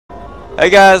Hey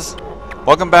guys,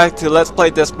 welcome back to Let's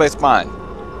Play Dead Space Mine.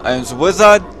 I am the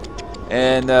Wizard,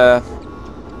 and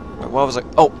what was I?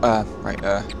 Oh, right.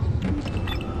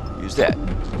 Use that.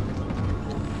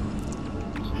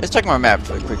 Let's check my map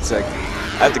for a quick sec.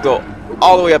 I have to go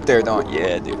all the way up there, don't I?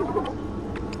 Yeah, dude.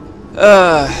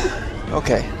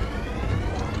 Okay.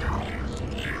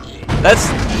 Let's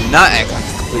not act like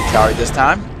a complete coward this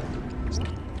time.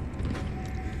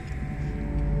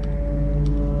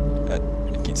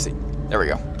 You can see. There we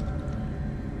go.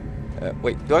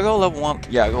 Wait, do I go level 1?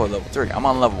 Yeah, I go level 3. I'm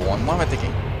on level 1. What am I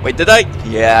thinking? Wait, did I?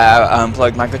 Yeah, I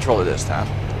unplugged my controller this time.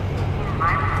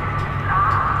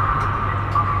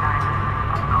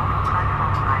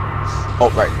 Oh,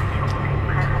 right.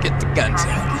 Get the guns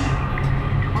out.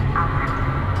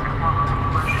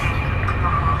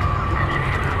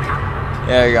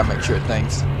 Yeah, I gotta make sure of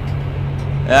things.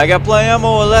 And I got plenty of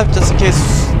ammo left just in case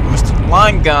Mr.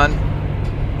 Line Gun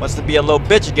wants to be a little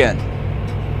bitch again.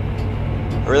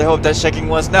 I really hope that shaking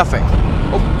was nothing.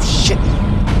 Oh, shit.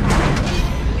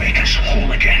 Make us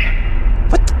whole again.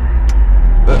 What?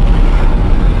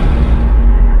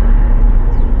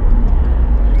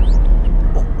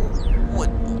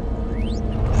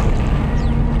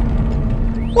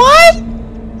 What?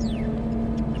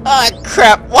 Ah,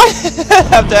 crap. What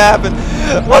have to happen?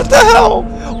 What the hell?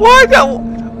 What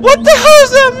the hell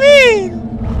does that mean?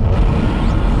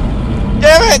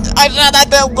 Damn it! I thought I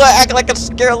didn't act like a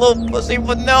scared little pussy,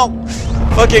 but no.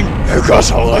 Fucking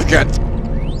asshole again.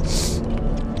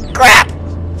 Crap!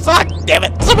 Fuck! Damn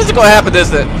it! Something's gonna happen,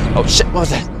 isn't it? Oh shit! What was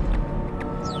that?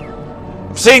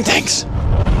 I'm seeing things.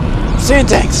 I'm seeing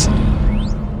things.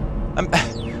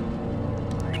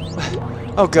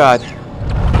 Oh god.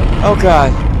 Oh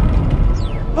god.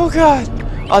 Oh god.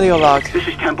 Audio log. This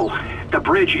is Temple. The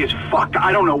bridge is fucked.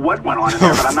 I don't know what went on in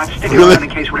there, but I'm not sticking Really? around in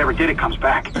case whatever did it comes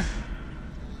back.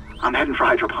 I'm heading for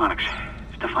hydroponics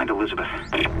to find Elizabeth.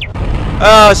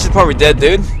 Oh, she's probably dead,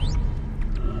 dude.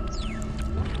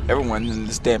 Everyone in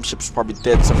this damn ship's probably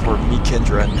dead except for me,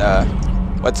 Kendra, and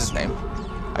what's his name?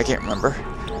 I can't remember.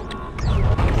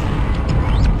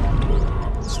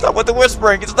 Stop with the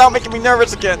whispering. It's not making me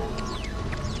nervous again.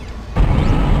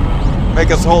 Make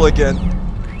us whole again.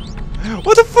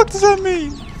 What the fuck does that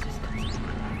mean?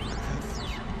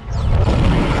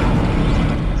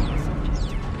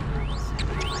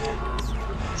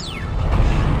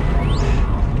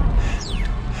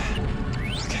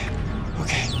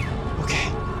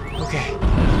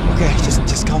 Okay,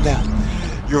 just calm down.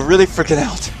 You're really freaking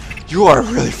out. You are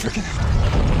really freaking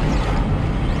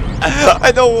out.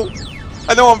 I know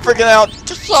I'm freaking out.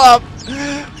 Just shut up.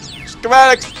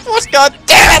 Schematics. What's god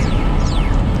damn it?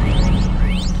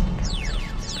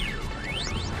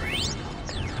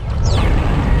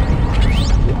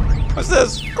 What's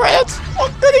this? Credits? Oh,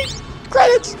 goody.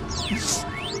 Credits.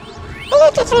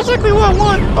 Oh, that's exactly what I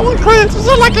want. I want credits. It's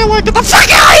not like I want to get the fuck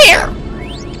out of here.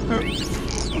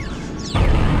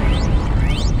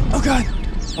 Oh god.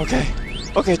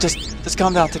 Okay, just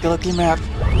calm down. Take a look at your map.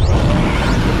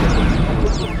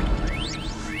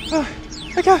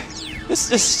 Okay,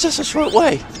 it's just a short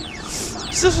way.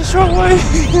 It's just a short way.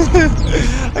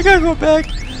 I gotta go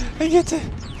back and get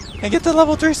the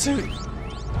level 3 suit.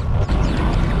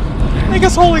 Make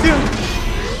us whole again.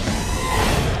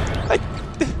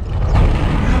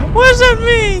 What does that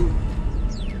mean?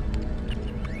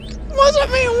 What does that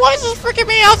mean? Why is this freaking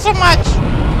me out so much?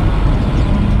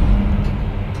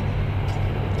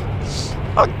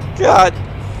 Oh god,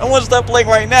 I want to stop playing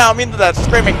right now. I'm into that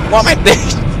screaming woman.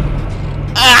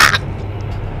 Ah!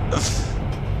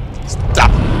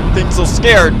 Stop being so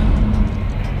scared.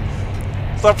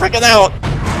 Stop freaking out.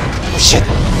 Oh shit.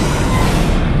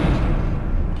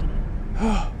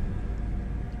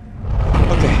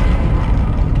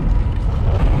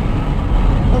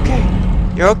 Okay.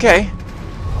 You're okay.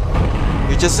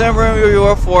 You just remember you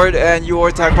were forward and you were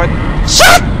attacked by.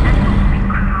 Shit!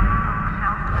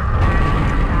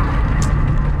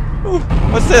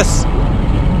 What's this?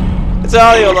 It's an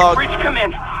audio log. Bridge, come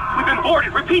in. We've been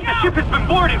boarded. Repeat, the ship has been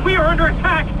boarded. We are under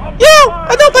attack. Yo!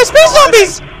 I know by space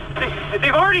zombies!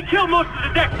 They've already killed most of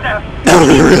the deck staff. No,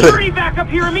 really? Hurry back up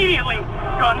here immediately.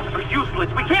 Guns are useless.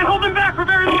 We can't hold them back for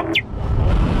very long.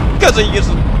 Because of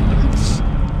useless.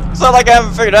 It's not like I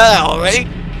haven't figured that out already.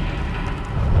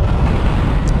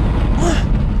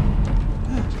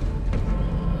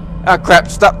 Ah crap,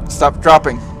 stop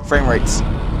dropping frame rates.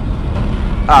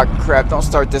 Ah crap, don't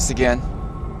start this again.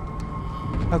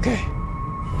 Okay.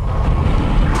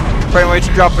 Frame rates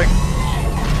are dropping.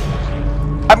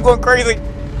 I'm going crazy.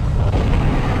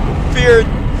 Feared.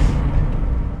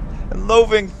 And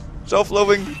loathing.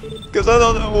 Self-loathing. Because I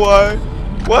don't know why.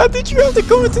 Why did you have to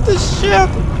go into the ship?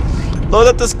 Load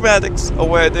up the schematics. Oh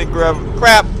wait, I didn't grab them.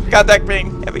 Crap! Contact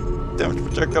beam. Heavy damage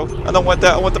projectile. I don't want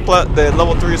that. I want the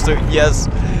level 3 suit. Yes.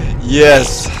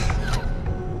 Yes.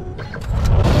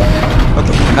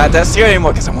 Okay, I'm not that scared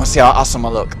anymore because I want to see how awesome I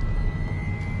look.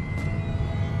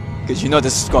 Because you know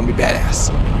this is going to be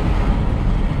badass.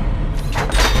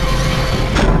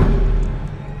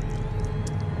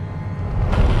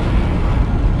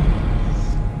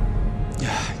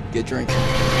 Get a drink.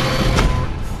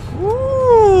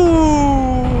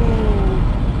 Woo!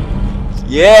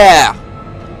 Yeah!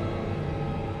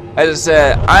 I just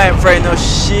said, I ain't afraid of no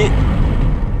shit.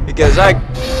 Because I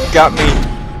got me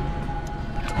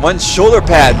one shoulder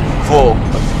pad full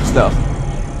of stuff.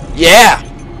 Yeah!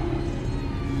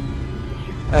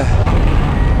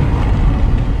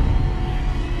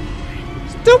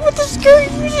 Stop with the scary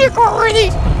music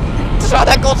already! Saw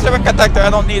that gold silver conductor, I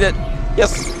don't need it.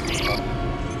 Yes.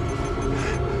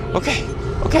 Okay.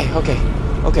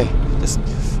 Just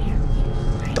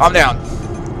calm down.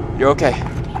 You're okay.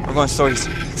 We're going to store these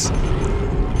things.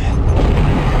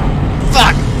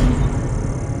 Fuck!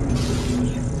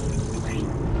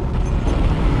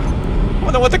 I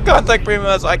wonder what the contact beam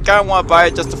is. I kinda want to buy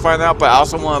it just to find out, but I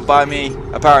also want to buy me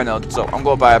a power node, so I'm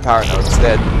going to buy a power node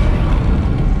instead.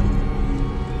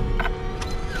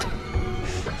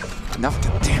 Enough of the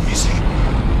damn music.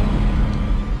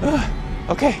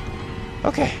 Okay.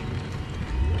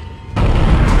 I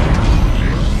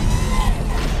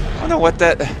wonder what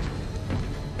that. I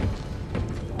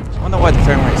wonder why the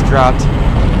frame rate's dropped.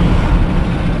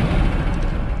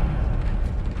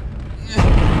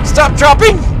 Stop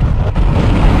dropping!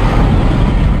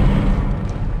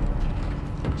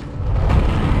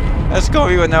 That's going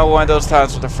to be another one of those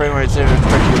times where the frame rate's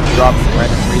expected to drop for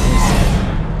random reasons.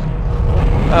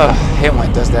 I hate when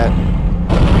it does that.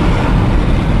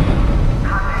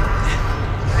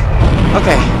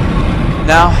 Okay,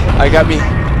 now I got me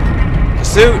a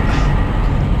suit.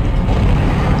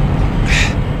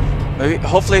 Maybe,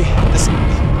 hopefully, this.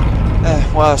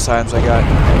 What other signs I got?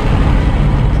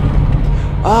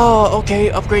 Oh, okay.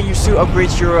 Upgrading your suit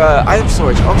upgrades your item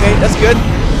storage. Okay, that's good.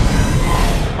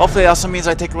 Hopefully, it also means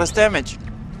I take less damage.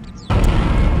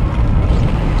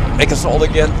 Make us whole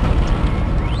again.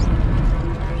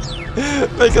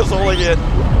 Make us whole again.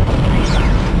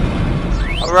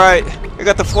 All right. I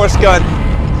got the force gun.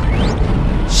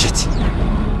 Shit.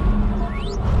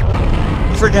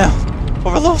 I'm freaking out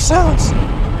over low sounds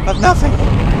of nothing.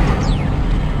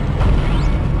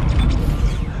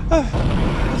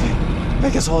 Okay.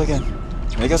 Make us whole again.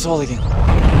 Make us whole again.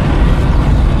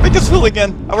 Make us whole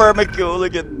again. I want to make you whole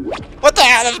again. What the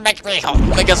hell does make me whole?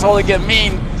 Make us whole again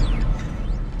mean?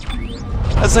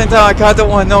 At the same time, I kind of don't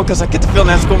want to know because I get the feeling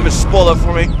that's going to be spoiled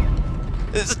for me.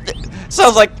 It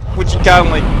sounds like what you kind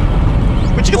of like.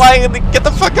 Would you like to get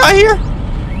the fuck out of here?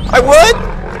 I would?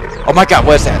 Oh my god,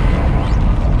 what is that?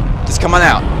 Just coming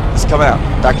out. Just coming out.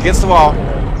 Back against the wall.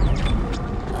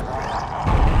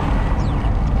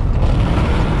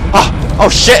 Oh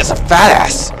shit, it's a fat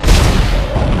ass.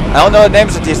 I don't know the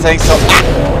names of these things, so. Ah!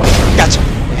 Gotcha.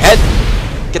 Head.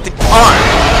 Get the arm.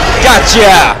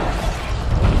 Gotcha!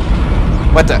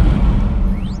 What the?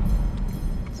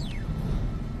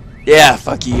 Yeah,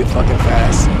 fuck you, you fucking fat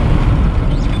ass.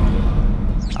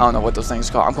 I don't know what those things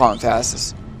are called. I'm calling them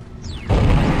fastest.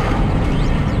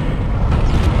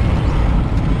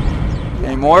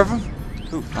 Any more of them?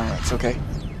 Ooh, line racks. Okay,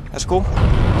 that's cool.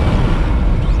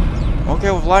 I'm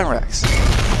okay with line racks.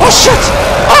 Oh shit!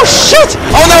 Oh shit!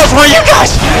 Oh no, it's one of you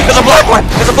guys! It's a black one!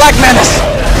 It's a black menace!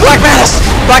 Black menace!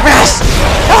 Black menace!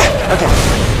 Ah, okay.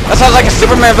 That sounds like a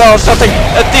Superman villain or something.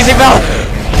 A DC villain.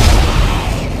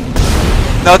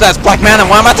 No, that's Black Manta.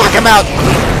 What am I talking about?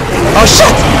 Oh shit!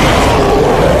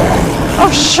 Oh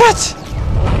shit!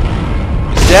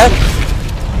 He's dead?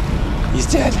 He's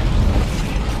dead.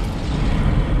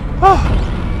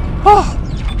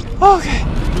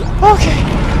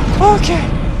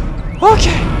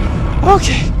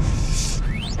 Okay.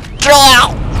 Drill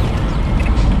out!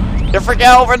 You're freaking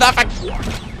out over nothing!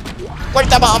 Wake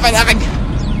them up and nothing!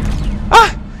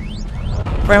 Ah!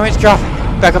 Frame rate's dropping.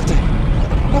 Back up to.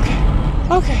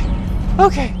 Okay.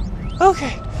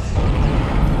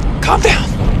 Calm down.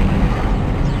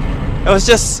 It was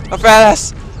just a fat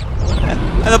ass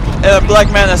and a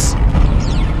black menace.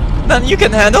 Nothing you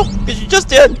can handle, because you just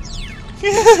did.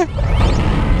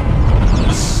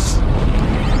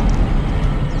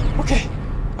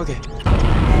 Okay.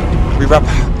 Reroute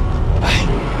power.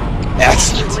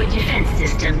 Excellent. Your defense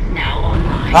system now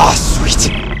online. Ah,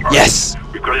 sweet. Yes.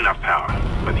 We've got enough power,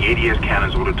 but the ADS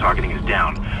cannon's auto-targeting is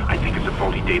down. I think it's a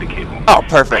faulty data cable. Oh,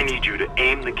 perfect. I need you to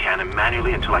aim the cannon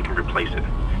manually until I can replace it.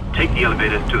 Take the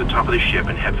elevator to the top of the ship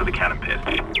and head for the cannon pit.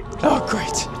 Oh,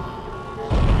 great.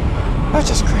 That's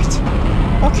just great.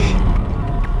 Okay.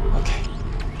 Okay.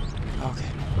 Okay.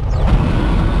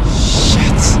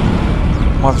 Shit.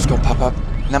 Marvel's gonna pop up.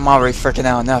 And I'm already freaking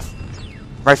out enough.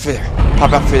 Right through there.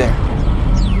 Pop up through there.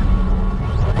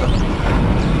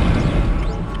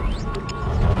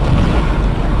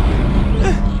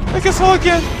 I guess all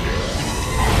again.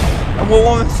 And what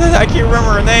woman said, I can't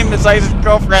remember her name, it's Isaac's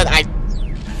girlfriend.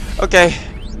 Okay.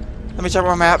 Let me check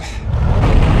my map.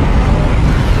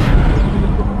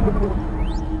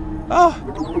 Oh.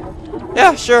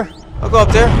 Yeah, sure. I'll go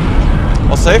up there.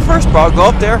 I'll save first, but I'll go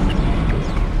up there.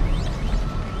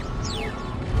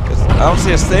 Cause I don't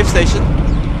see a save station.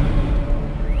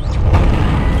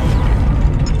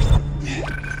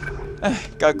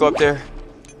 Gotta go up there.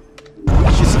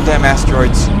 Shoot some damn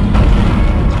asteroids.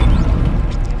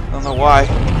 I don't know why.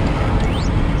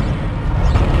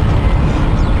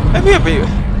 Maybe it'll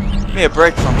be me a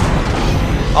break from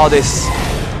all this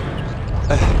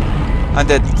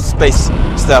undead space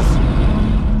stuff.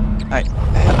 Alright,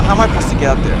 how am I supposed to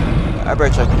get up there? I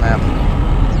better check the map.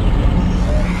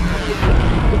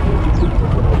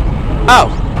 Oh!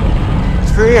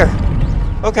 It's through here.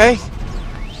 Okay.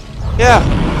 Yeah.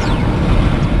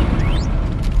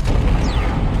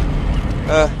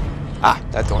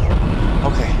 That door.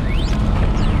 Okay.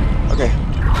 Okay.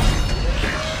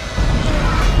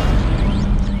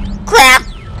 Crap!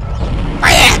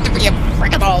 I have to be a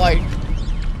freaking all light.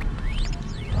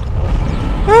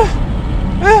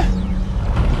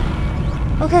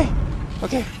 Okay.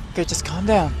 Okay. Okay, just calm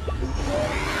down.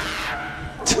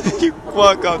 You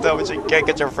want to calm down, but you can't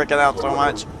get your freaking out so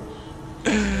much.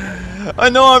 I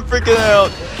know I'm freaking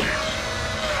out.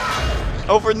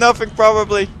 Over nothing,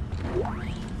 probably.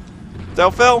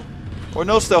 Stealth fail? Or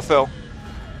no stealth fail?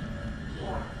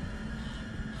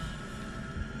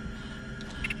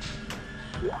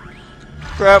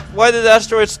 Crap, why did the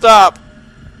asteroid stop?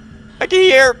 I can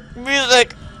hear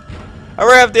music! I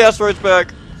already have the asteroids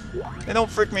back. They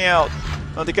don't freak me out.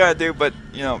 Well, they kinda do, but,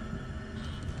 you know,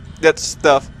 that's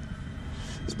stuff.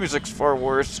 This music's far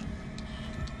worse.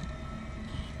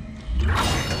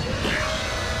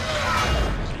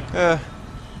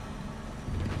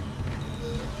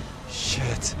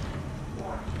 Shit.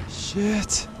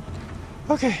 Shit.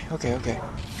 Okay, okay, okay.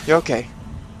 You're okay.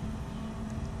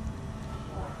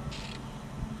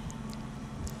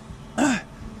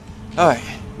 Alright.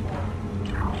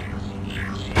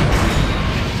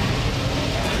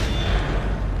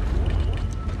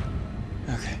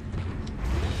 Okay.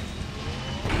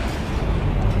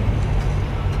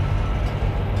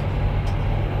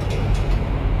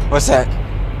 What's that?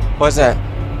 What's that?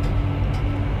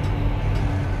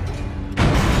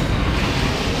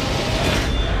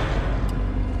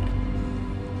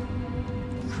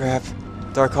 Crap.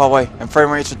 Dark hallway, and frame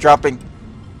rates are dropping.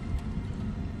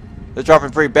 They're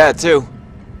dropping pretty bad too.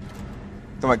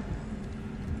 Come on.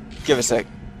 Give a sec.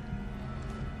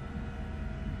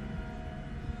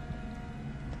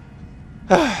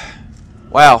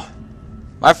 Wow.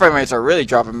 My frame rates are really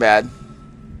dropping bad.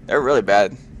 They're really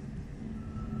bad.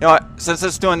 You know what? Since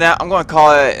it's doing that, I'm going to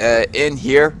call it in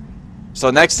here. So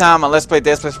next time on Let's Play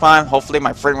Dead Space Prime, hopefully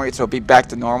my frame rates will be back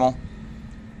to normal.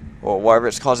 Or whatever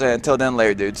it's called. Until then,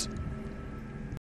 later, dudes.